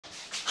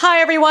Hi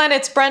everyone,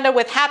 it's Brenda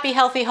with Happy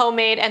Healthy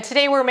Homemade, and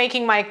today we're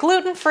making my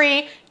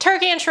gluten-free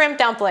turkey and shrimp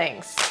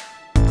dumplings.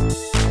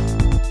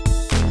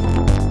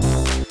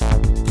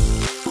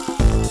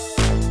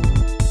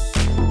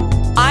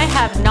 I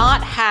have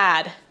not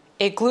had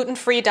a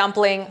gluten-free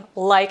dumpling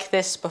like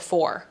this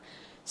before.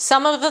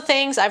 Some of the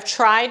things I've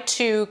tried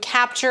to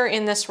capture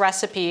in this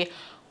recipe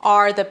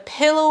are the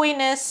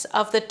pillowiness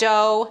of the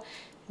dough,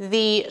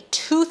 the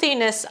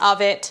toothiness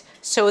of it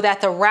so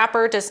that the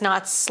wrapper does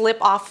not slip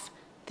off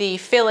the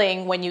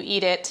filling when you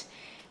eat it,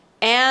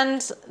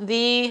 and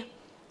the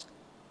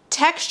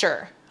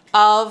texture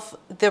of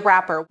the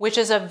wrapper, which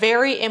is a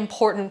very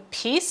important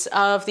piece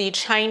of the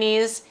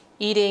Chinese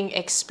eating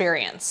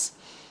experience.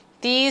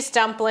 These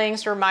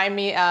dumplings remind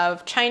me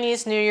of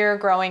Chinese New Year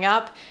growing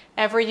up.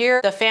 Every year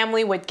the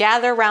family would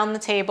gather around the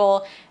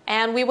table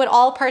and we would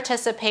all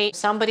participate.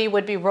 Somebody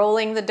would be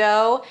rolling the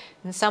dough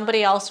and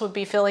somebody else would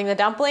be filling the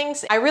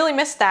dumplings. I really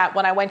missed that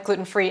when I went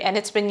gluten-free, and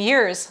it's been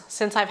years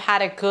since I've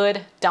had a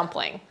good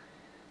dumpling.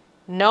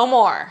 No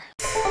more.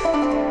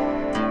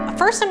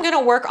 First, I'm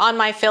gonna work on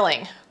my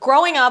filling.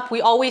 Growing up,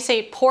 we always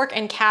ate pork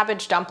and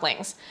cabbage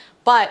dumplings,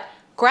 but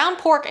ground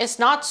pork is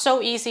not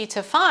so easy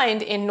to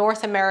find in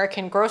North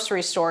American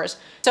grocery stores.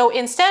 So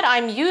instead,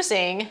 I'm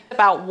using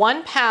about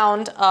 1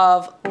 pound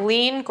of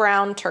lean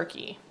ground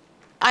turkey.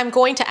 I'm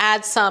going to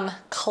add some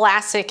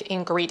classic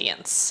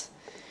ingredients.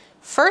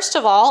 First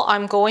of all,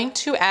 I'm going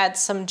to add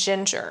some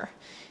ginger.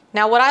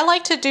 Now, what I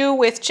like to do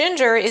with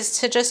ginger is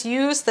to just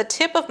use the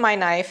tip of my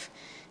knife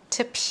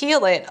to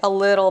peel it a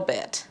little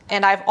bit.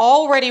 And I've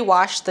already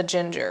washed the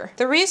ginger.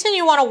 The reason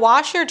you want to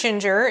wash your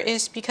ginger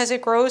is because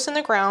it grows in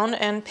the ground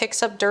and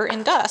picks up dirt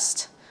and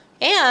dust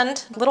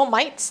and little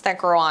mites that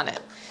grow on it.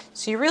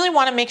 So you really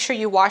want to make sure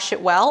you wash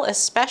it well,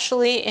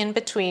 especially in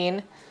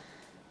between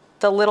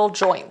the little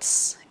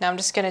joints. Now I'm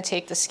just going to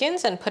take the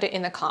skins and put it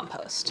in the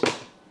compost.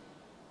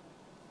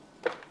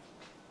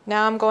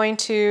 Now I'm going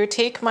to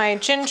take my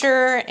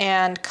ginger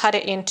and cut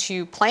it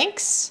into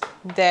planks,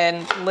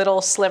 then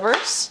little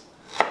slivers,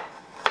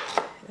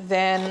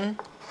 then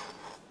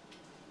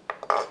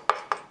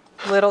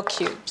little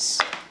cubes.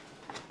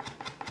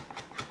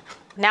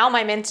 Now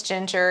my minced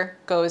ginger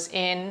goes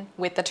in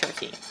with the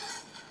turkey.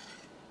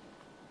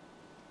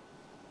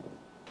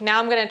 Now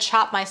I'm going to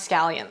chop my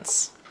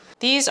scallions.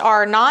 These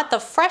are not the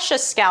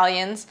freshest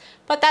scallions,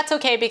 but that's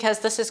okay because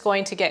this is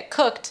going to get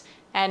cooked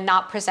and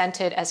not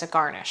presented as a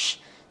garnish.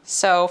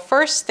 So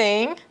first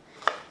thing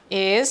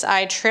is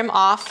I trim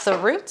off the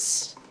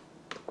roots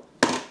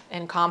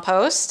and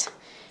compost.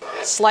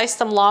 Slice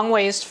them long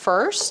ways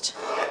first.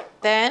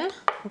 Then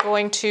I'm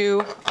going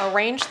to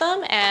arrange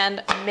them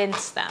and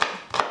mince them.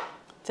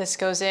 This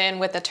goes in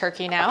with the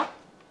turkey now.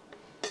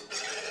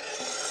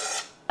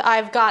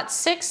 I've got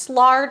 6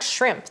 large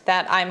shrimp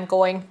that I'm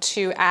going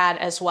to add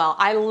as well.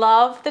 I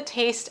love the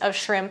taste of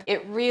shrimp.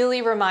 It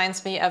really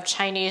reminds me of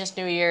Chinese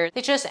New Year.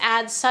 They just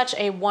add such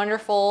a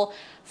wonderful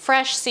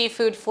fresh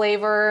seafood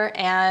flavor,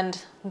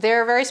 and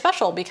they're very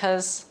special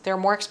because they're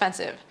more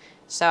expensive.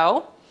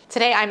 So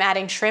today I'm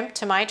adding shrimp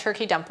to my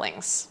turkey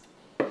dumplings.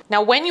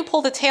 Now when you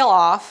pull the tail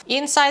off,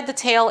 inside the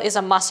tail is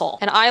a muscle,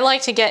 and I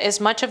like to get as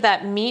much of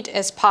that meat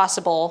as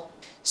possible.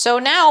 So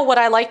now what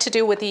I like to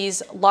do with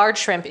these large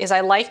shrimp is I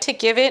like to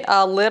give it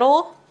a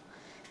little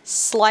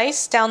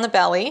slice down the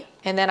belly,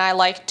 and then I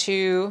like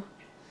to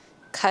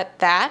cut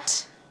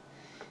that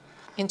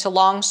into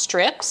long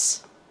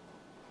strips,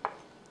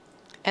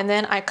 and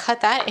then I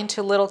cut that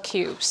into little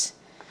cubes.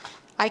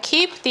 I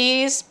keep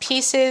these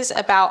pieces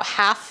about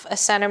 1/2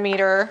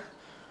 centimeter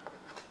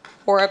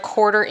or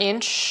 1/4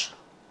 inch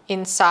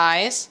in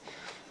size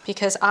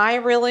because I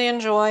really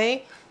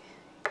enjoy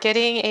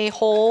getting a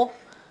whole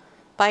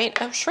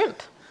bite of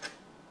shrimp.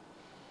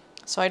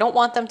 So I don't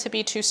want them to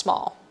be too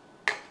small.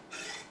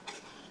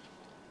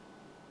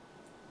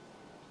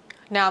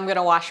 Now I'm going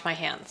to wash my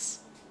hands.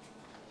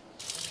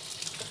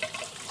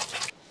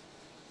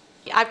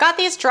 I've got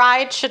these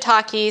dried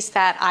shiitakes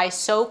that I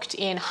soaked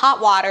in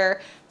hot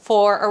water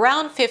for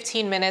around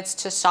 15 minutes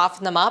to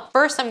soften them up.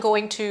 First, I'm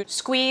going to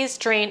squeeze,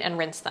 drain, and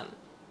rinse them.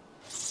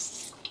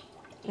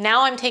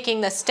 Now I'm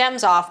taking the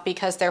stems off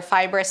because they're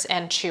fibrous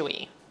and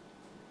chewy.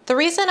 The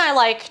reason I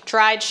like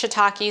dried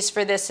shiitakes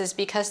for this is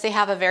because they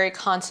have a very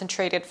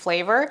concentrated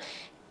flavor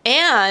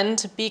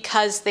and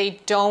because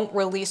they don't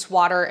release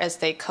water as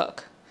they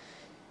cook.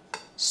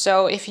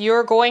 So if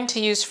you're going to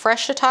use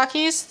fresh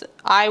shiitakes,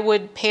 I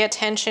would pay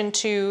attention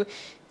to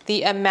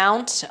the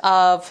amount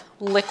of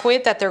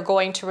liquid that they're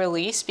going to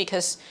release,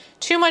 because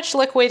too much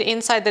liquid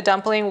inside the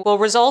dumpling will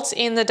result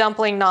in the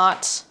dumpling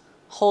not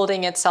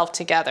holding itself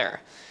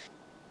together.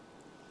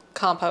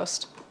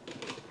 Compost.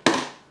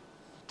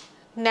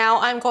 Now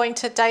I'm going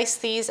to dice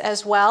these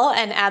as well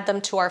and add them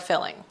to our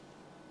filling.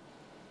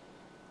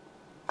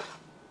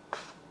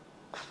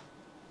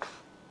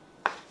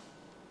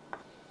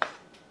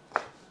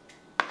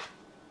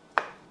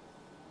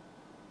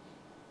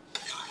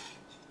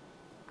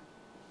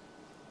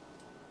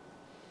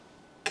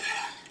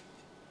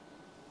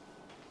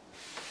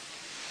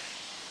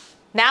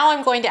 Now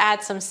I'm going to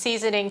add some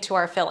seasoning to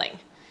our filling.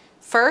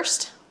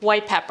 First,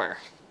 white pepper,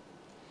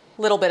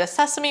 a little bit of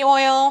sesame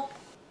oil,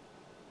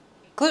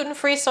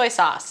 gluten-free soy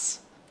sauce.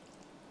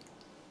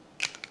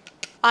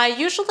 I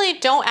usually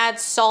don't add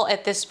salt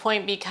at this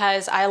point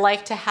because I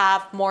like to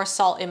have more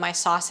salt in my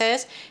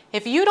sauces.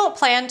 If you don't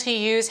plan to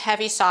use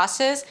heavy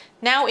sauces,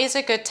 now is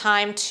a good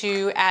time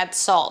to add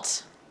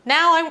salt.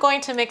 Now I'm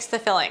going to mix the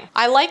filling.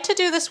 I like to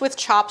do this with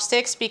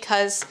chopsticks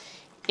because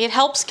it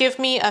helps give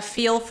me a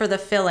feel for the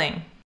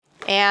filling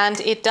and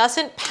it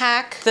doesn't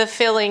pack the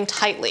filling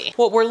tightly.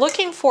 What we're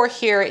looking for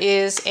here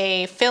is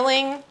a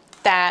filling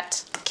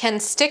that can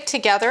stick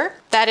together,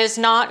 that is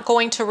not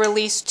going to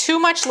release too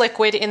much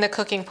liquid in the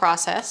cooking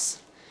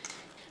process,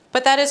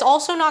 but that is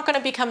also not going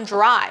to become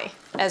dry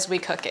as we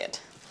cook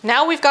it.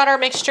 Now we've got our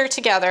mixture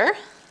together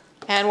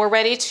and we're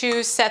ready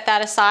to set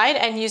that aside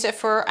and use it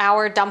for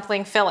our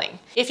dumpling filling.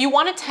 If you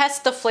want to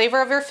test the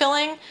flavor of your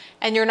filling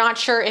and you're not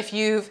sure if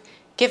you've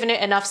given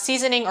it enough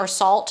seasoning or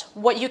salt,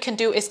 what you can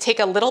do is take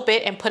a little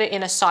bit and put it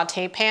in a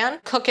saute pan,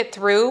 cook it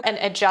through and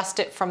adjust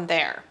it from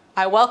there.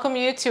 I welcome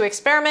you to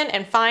experiment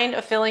and find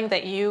a filling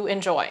that you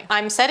enjoy.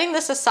 I'm setting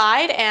this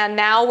aside and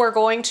now we're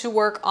going to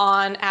work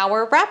on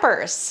our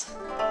wrappers.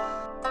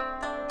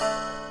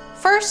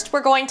 First,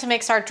 we're going to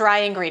mix our dry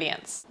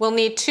ingredients. We'll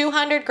need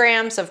 200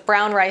 grams of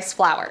brown rice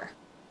flour,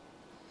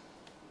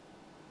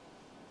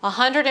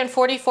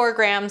 144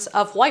 grams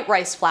of white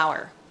rice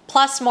flour,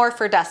 plus more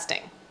for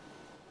dusting,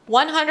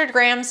 100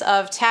 grams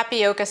of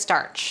tapioca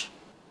starch,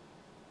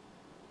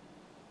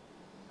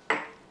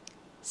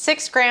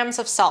 6 grams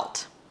of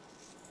salt,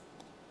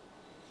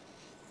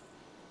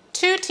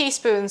 2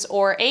 teaspoons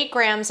or 8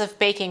 grams of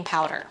baking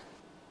powder.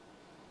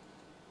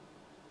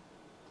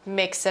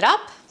 Mix it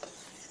up.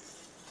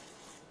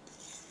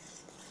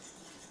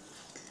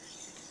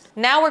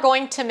 Now we're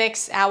going to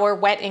mix our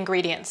wet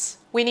ingredients.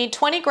 We need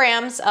 20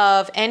 grams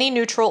of any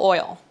neutral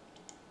oil.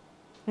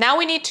 Now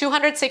we need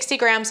 260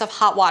 grams of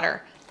hot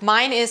water.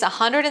 Mine is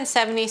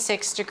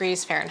 176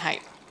 degrees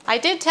Fahrenheit. I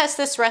did test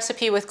this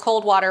recipe with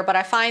cold water, but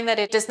I find that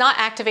it does not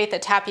activate the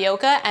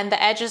tapioca and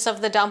the edges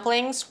of the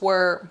dumplings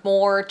were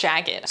more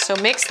jagged. So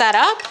mix that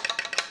up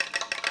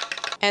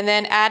and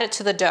then add it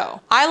to the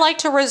dough. I like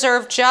to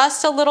reserve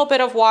just a little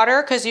bit of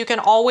water because you can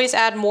always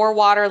add more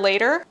water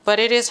later, but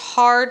it is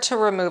hard to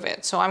remove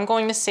it. So I'm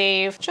going to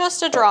save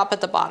just a drop at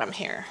the bottom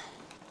here.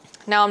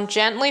 Now I'm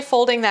gently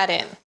folding that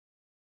in.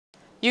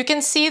 You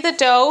can see the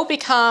dough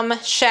become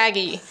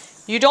shaggy.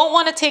 You don't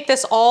want to take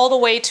this all the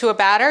way to a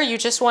batter. You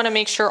just want to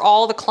make sure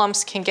all the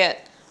clumps can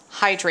get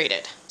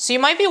hydrated. So you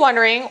might be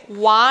wondering,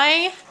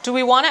 why do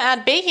we want to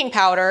add baking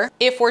powder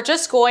if we're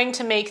just going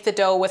to make the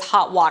dough with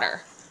hot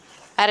water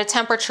at a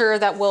temperature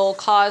that will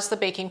cause the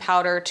baking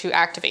powder to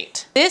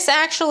activate? This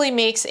actually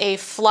makes a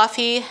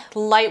fluffy,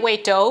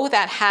 lightweight dough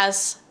that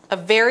has a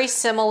very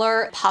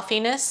similar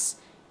puffiness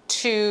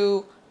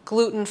to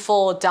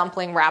gluten-full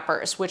dumpling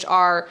wrappers, which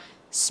are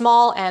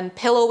small and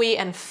pillowy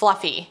and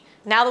fluffy.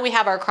 Now that we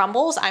have our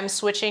crumbles, I'm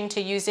switching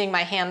to using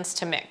my hands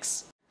to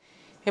mix.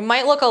 It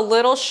might look a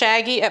little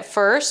shaggy at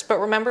first, but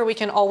remember we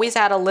can always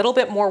add a little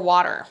bit more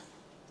water.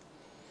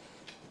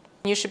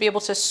 You should be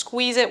able to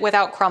squeeze it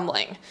without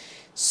crumbling.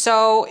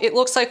 So it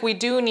looks like we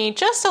do need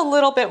just a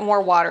little bit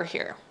more water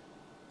here.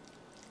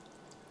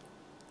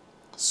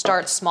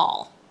 Start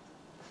small.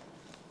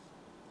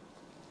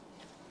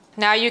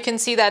 Now you can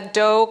see that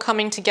dough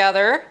coming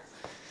together.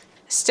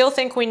 Still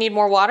think we need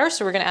more water,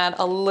 so we're gonna add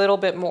a little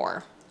bit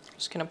more.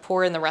 Just gonna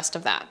pour in the rest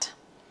of that.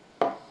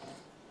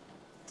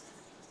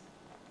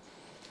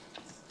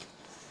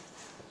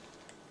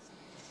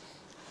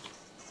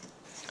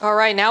 All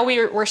right, now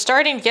we're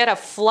starting to get a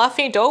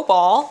fluffy dough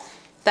ball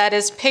that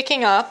is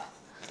picking up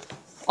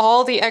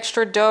all the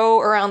extra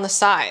dough around the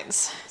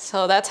sides.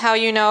 So that's how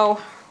you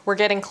know we're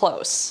getting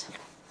close.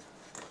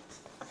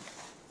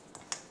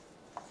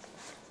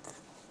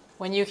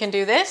 When you can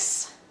do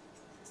this,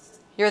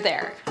 you're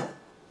there.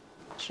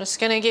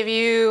 Just gonna give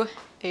you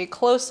a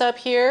close-up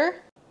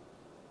here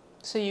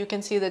so you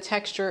can see the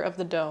texture of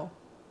the dough.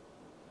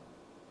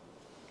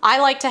 I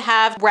like to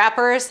have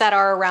wrappers that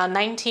are around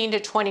 19 to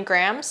 20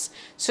 grams,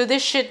 so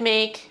this should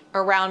make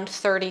around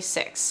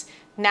 36.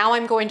 Now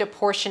I'm going to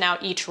portion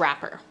out each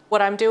wrapper.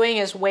 What I'm doing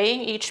is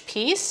weighing each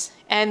piece,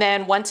 and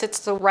then once it's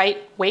the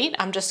right weight,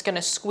 I'm just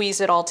gonna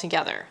squeeze it all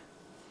together.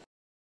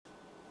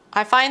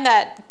 I find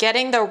that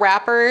getting the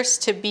wrappers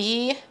to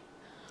be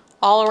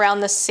all around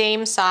the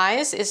same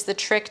size is the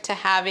trick to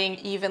having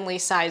evenly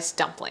sized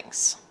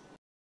dumplings.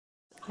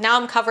 Now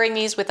I'm covering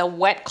these with a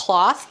wet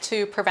cloth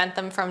to prevent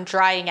them from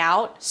drying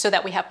out so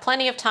that we have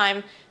plenty of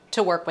time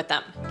to work with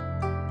them.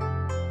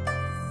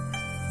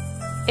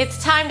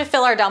 It's time to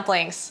fill our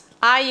dumplings.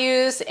 I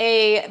use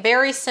a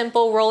very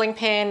simple rolling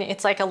pin.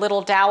 It's like a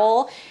little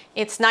dowel.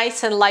 It's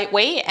nice and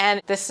lightweight,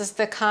 and this is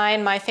the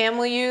kind my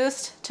family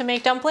used to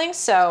make dumplings,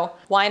 so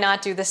why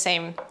not do the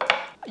same?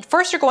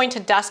 First, you're going to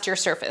dust your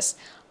surface.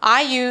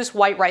 I use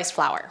white rice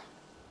flour.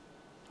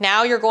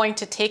 Now you're going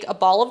to take a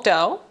ball of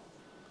dough,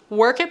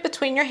 work it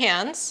between your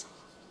hands,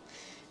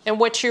 and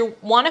what you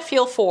want to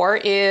feel for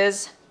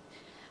is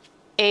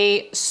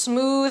a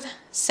smooth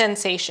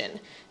sensation.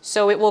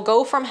 So it will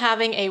go from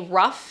having a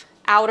rough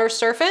outer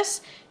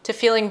surface to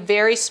feeling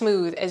very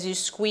smooth as you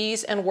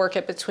squeeze and work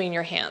it between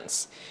your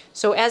hands.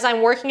 So as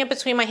I'm working it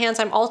between my hands,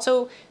 I'm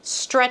also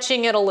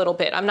stretching it a little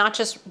bit. I'm not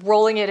just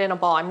rolling it in a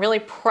ball. I'm really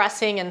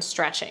pressing and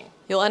stretching.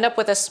 You'll end up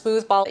with a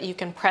smooth ball that you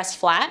can press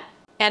flat.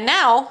 And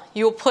now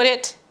you'll put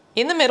it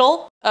in the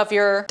middle of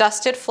your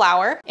dusted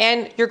flour,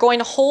 and you're going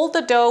to hold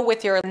the dough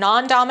with your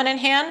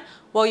non-dominant hand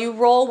while you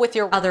roll with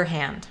your other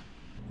hand.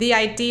 The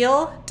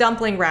ideal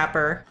dumpling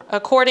wrapper,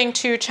 according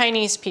to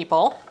Chinese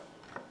people,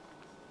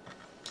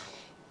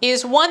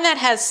 is one that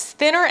has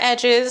thinner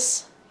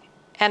edges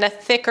and a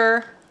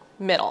thicker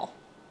middle.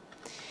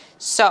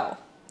 So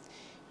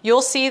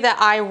you'll see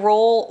that I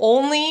roll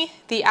only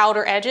the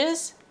outer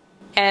edges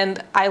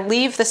and I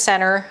leave the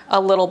center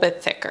a little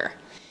bit thicker.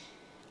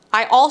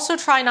 I also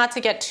try not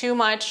to get too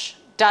much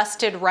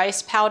dusted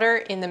rice powder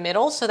in the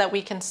middle so that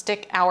we can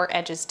stick our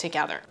edges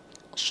together.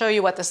 I'll show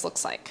you what this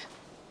looks like.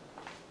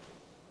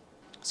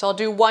 So I'll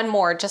do one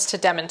more just to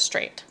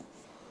demonstrate.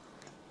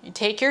 You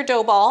take your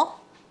dough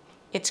ball,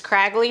 it's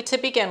scraggly to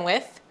begin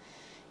with,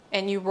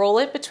 and you roll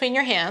it between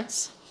your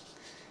hands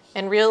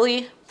and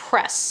really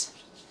press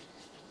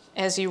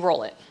as you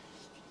roll it.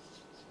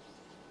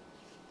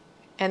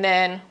 And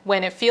then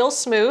when it feels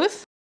smooth,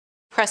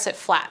 press it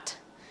flat.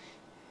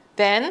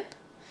 Then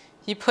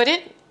you put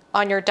it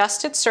on your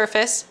dusted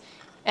surface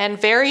and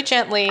very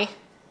gently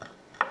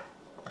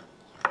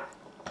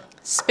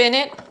spin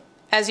it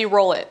as you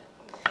roll it.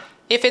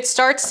 If it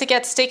starts to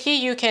get sticky,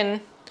 you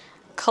can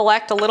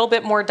collect a little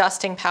bit more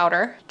dusting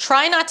powder.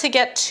 Try not to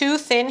get too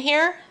thin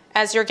here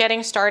as you're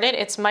getting started.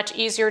 It's much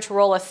easier to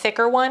roll a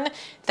thicker one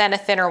than a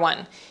thinner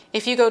one.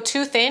 If you go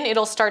too thin,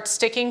 it'll start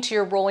sticking to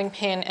your rolling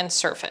pin and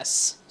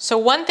surface. So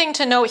one thing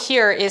to note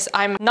here is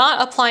I'm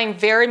not applying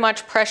very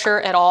much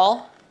pressure at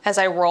all as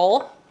I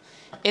roll.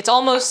 It's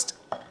almost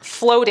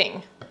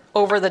floating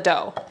over the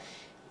dough.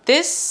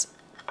 This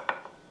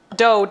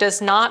dough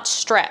does not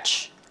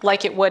stretch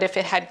like it would if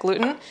it had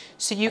gluten,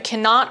 so you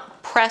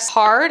cannot press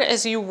hard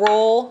as you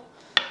roll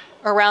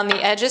around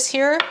the edges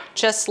here.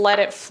 Just let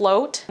it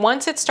float.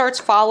 Once it starts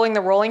following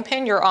the rolling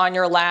pin, you're on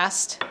your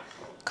last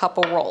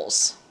couple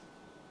rolls.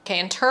 Okay,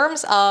 in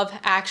terms of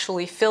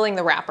actually filling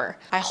the wrapper,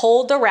 I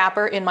hold the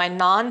wrapper in my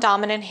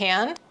non-dominant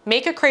hand.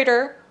 Make a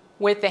crater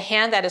with the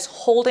hand that is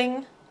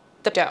holding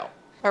the dough.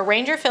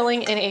 Arrange your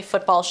filling in a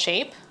football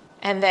shape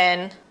and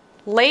then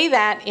lay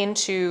that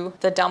into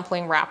the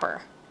dumpling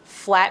wrapper.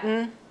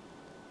 Flatten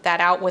that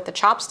out with the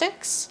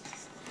chopsticks.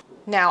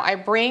 Now I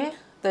bring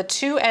the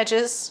two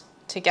edges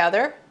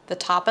together, the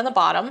top and the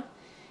bottom,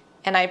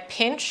 and I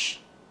pinch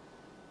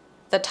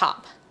the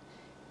top.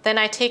 Then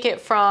I take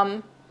it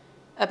from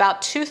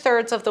about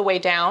 2/3 of the way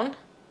down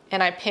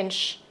and I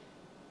pinch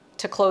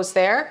to close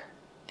there.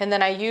 And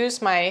then I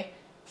use my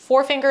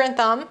forefinger and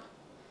thumb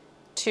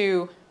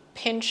to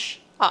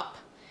pinch up.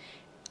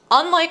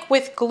 Unlike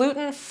with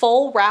gluten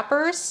full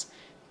wrappers,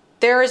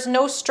 there is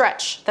no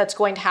stretch that's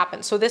going to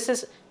happen. So this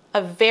is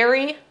a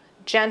very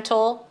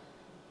gentle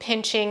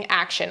pinching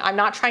action. I'm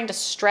not trying to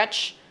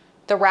stretch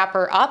the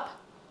wrapper up.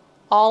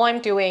 All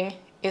I'm doing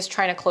is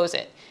trying to close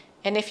it.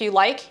 And if you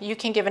like, you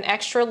can give an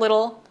extra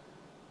little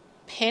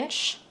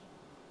pinch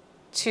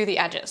to the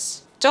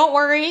edges. Don't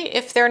worry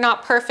if they're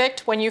not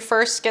perfect when you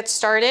first get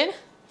started.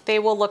 They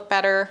will look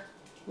better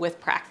with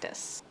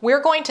practice.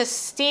 We're going to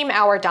steam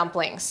our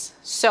dumplings.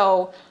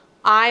 So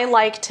I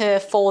like to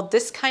fold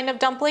this kind of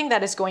dumpling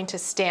that is going to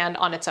stand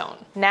on its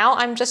own. Now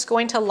I'm just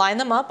going to line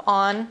them up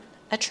on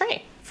a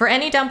tray. For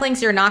any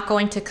dumplings you're not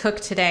going to cook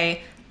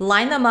today,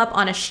 line them up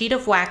on a sheet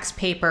of wax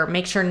paper,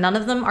 make sure none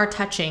of them are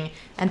touching,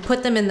 and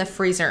put them in the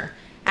freezer.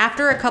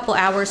 After a couple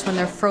hours when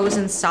they're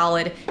frozen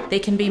solid, they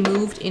can be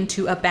moved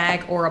into a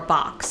bag or a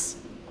box.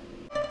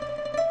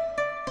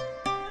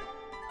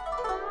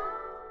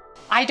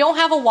 I don't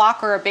have a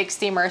wok or a big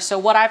steamer, so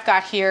what I've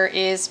got here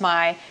is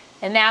my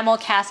enamel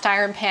cast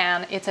iron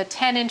pan. It's a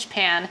 10-inch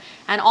pan,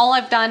 and all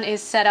I've done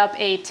is set up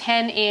a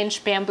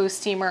 10-inch bamboo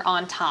steamer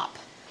on top.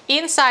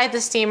 Inside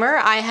the steamer,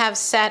 I have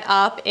set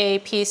up a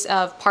piece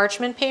of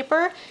parchment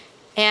paper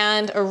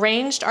and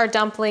arranged our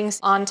dumplings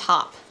on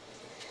top.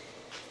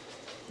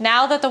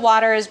 Now that the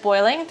water is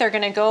boiling, they're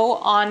gonna go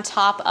on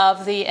top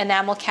of the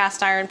enamel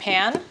cast iron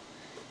pan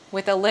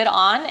with the lid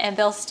on, and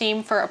they'll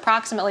steam for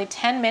approximately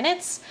 10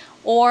 minutes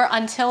or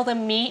until the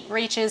meat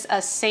reaches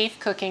a safe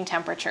cooking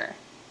temperature.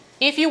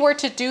 If you were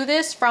to do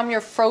this from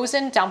your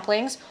frozen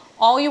dumplings,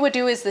 all you would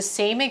do is the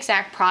same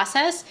exact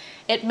process.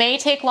 It may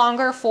take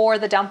longer for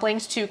the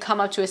dumplings to come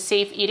up to a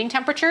safe eating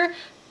temperature,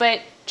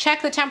 but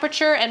check the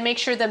temperature and make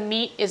sure the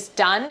meat is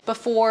done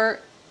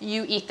before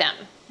you eat them.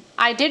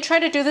 I did try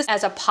to do this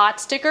as a pot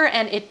sticker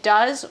and it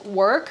does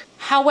work.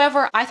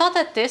 However, I thought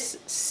that this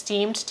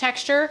steamed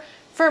texture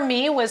for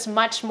me was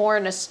much more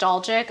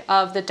nostalgic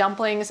of the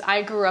dumplings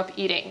I grew up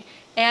eating,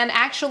 and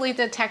actually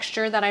the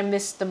texture that I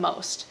missed the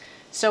most.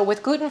 So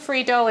with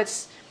gluten-free dough,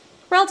 it's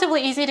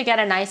relatively easy to get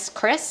a nice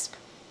crisp,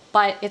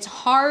 but it's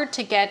hard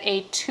to get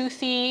a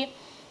toothy,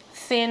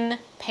 thin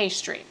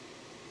pastry.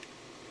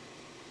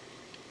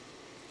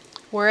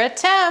 We're at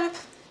temp.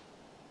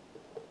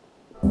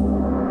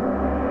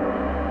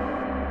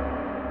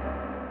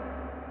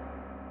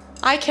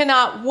 I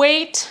cannot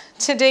wait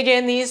to dig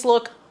in. These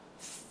look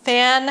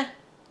fantastic.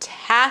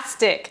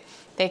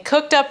 They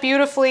cooked up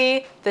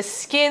beautifully. The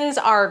skins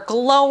are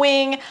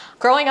glowing.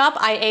 Growing up,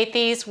 I ate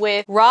these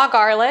with raw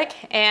garlic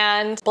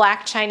and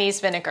black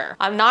Chinese vinegar.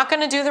 I'm not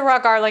gonna do the raw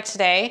garlic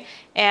today,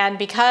 and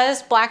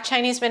because black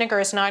Chinese vinegar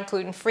is not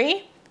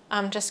gluten-free,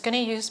 I'm just gonna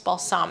use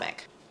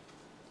balsamic.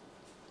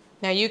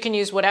 Now you can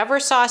use whatever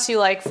sauce you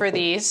like for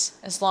these,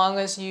 as long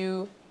as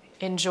you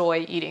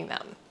enjoy eating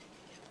them.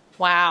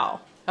 Wow.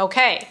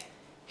 Okay,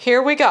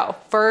 here we go.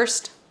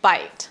 First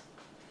bite.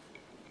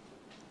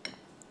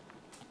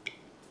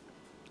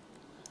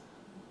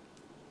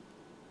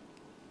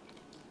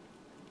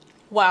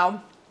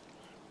 Wow.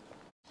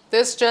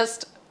 This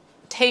just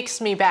takes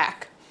me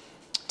back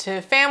to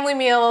family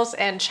meals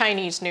and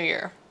Chinese New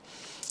Year.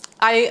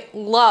 I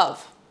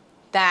love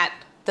that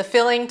the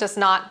filling does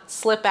not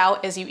slip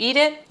out as you eat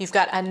it. You've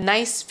got a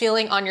nice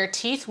feeling on your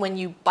teeth when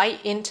you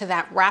bite into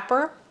that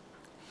wrapper.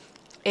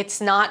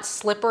 It's not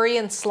slippery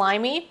and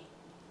slimy.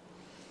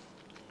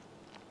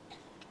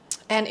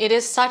 And it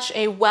is such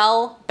a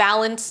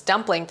well-balanced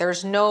dumpling.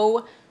 There's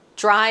no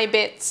dry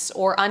bits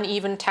or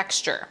uneven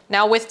texture.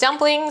 Now with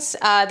dumplings,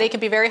 they can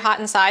be very hot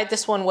inside.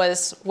 This one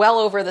was well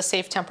over the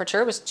safe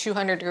temperature. It was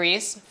 200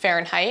 degrees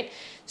Fahrenheit.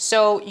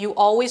 So you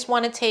always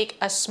want to take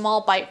a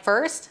small bite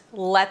first,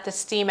 let the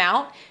steam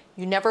out.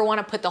 You never want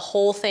to put the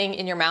whole thing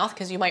in your mouth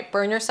because you might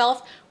burn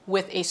yourself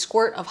with a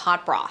squirt of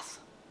hot broth.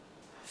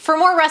 For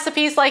more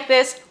recipes like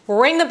this,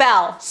 ring the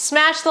bell,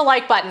 smash the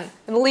like button,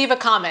 and leave a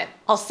comment.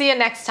 I'll see you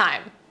next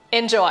time.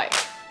 Enjoy.